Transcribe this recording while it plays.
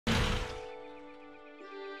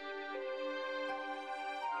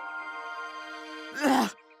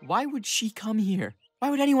Ugh. Why would she come here? Why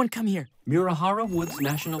would anyone come here? Murahara Woods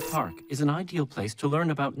National Park is an ideal place to learn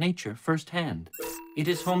about nature firsthand. It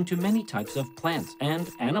is home to many types of plants and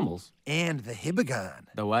animals. And the hibagon.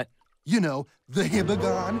 The what? You know, the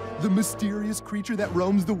hibagon, the mysterious creature that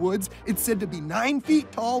roams the woods. It's said to be 9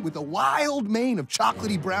 feet tall with a wild mane of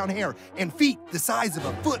chocolatey brown hair and feet the size of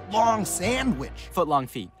a foot-long sandwich. Foot-long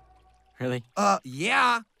feet. Really?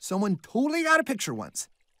 Yeah. Someone totally got a picture once.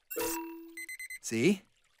 See?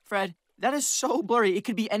 Fred, that is so blurry, it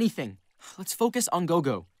could be anything. Let's focus on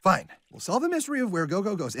GoGo. Fine. We'll solve the mystery of where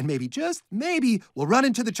GoGo goes, and maybe, just maybe, we'll run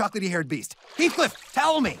into the chocolatey-haired beast. Heathcliff,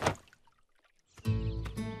 tell me!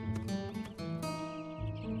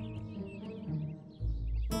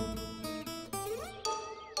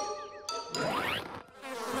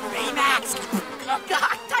 Baymax! Oh,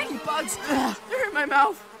 God, tiny bugs! Ugh, they're in my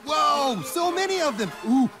mouth. Whoa, so many of them!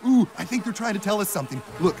 Ooh, I think they're trying to tell us something.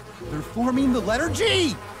 Look, they're forming the letter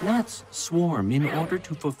G! Gnats swarm in order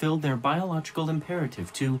to fulfill their biological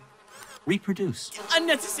imperative to reproduce.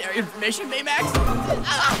 Unnecessary information, Baymax!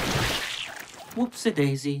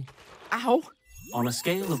 Whoopsie-daisy. Ow! On a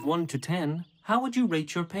scale of 1 to 10, how would you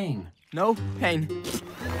rate your pain? No pain.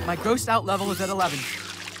 My grossed out level is at 11.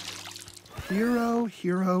 Hiro,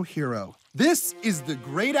 Hiro, Hiro. This is the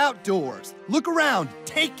great outdoors. Look around,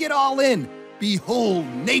 take it all in. Behold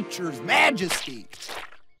nature's majesty.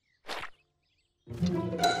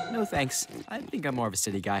 No thanks. I think I'm more of a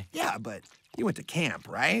city guy. Yeah, but you went to camp,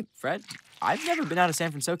 right? Fred, I've never been out of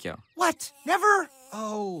San Fransokyo. What? Never?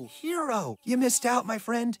 Oh, Hiro, you missed out, my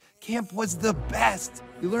friend. Camp was the best.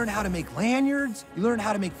 You learned how to make lanyards. You learned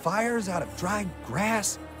how to make fires out of dried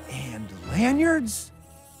grass. And lanyards?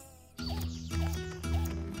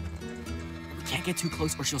 Can't get too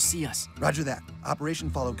close or she'll see us. Roger that. Operation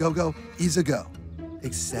Follow GoGo is a go.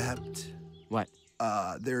 Except, What?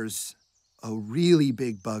 there's a really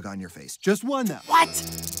big bug on your face. Just one, though. What?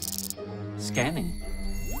 Scanning.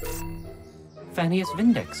 Phanius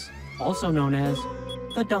vindex, also known as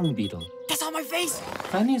the dung beetle. That's on my face!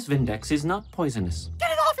 Phanius vindex is not poisonous.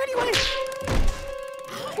 Get it off anyway!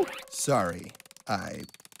 Ow. Sorry, I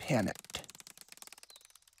panicked.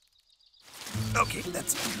 Okay,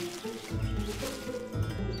 that's fine.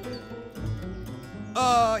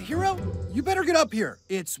 Hiro, you better get up here.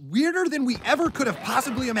 It's weirder than we ever could have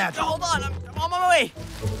possibly imagined. Hold on, I'm on my way.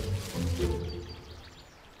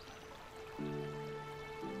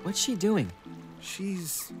 What's she doing?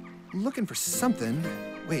 She's looking for something.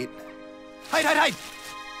 Wait. Hide!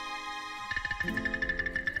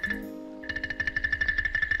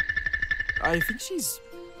 I think she's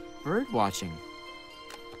bird watching.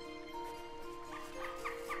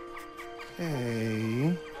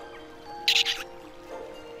 Hey.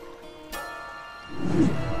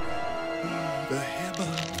 The hibba.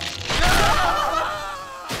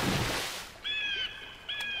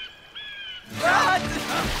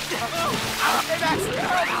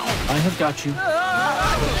 I have got you.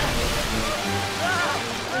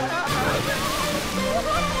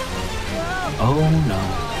 Oh no.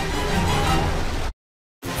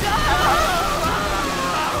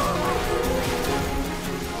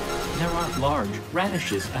 There are large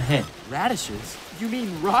radishes ahead. Radishes? You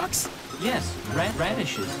mean rocks? Yes,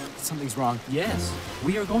 radishes. Something's wrong. Yes,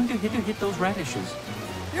 we are going to hit those radishes.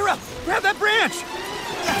 Hiro, grab that branch!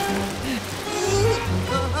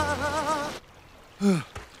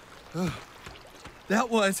 That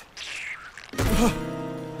was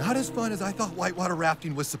not as fun as I thought whitewater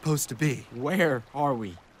rafting was supposed to be. Where are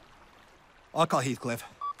we? I'll call Heathcliff.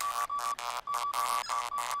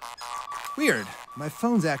 Weird. My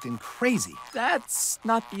phone's acting crazy. That's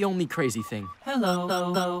not the only crazy thing.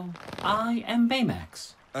 Hello. I am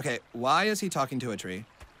Baymax. Okay, why is he talking to a tree?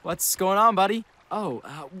 What's going on, buddy? Oh,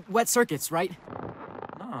 wet circuits, right?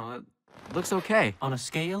 No, it looks okay. On a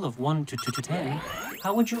scale of 1 to 10,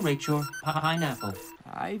 how would you rate your pineapple?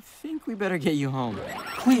 I think we better get you home.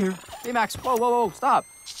 Clear. Hey, Max, whoa, stop.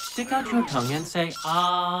 Stick out your tongue and say,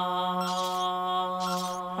 ah.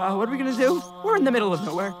 What are we gonna do? We're in the middle of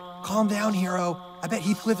nowhere. Calm down, Hiro. I bet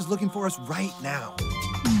Heathcliff is looking for us right now.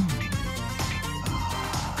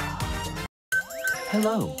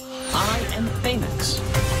 Hello, I am Baymax.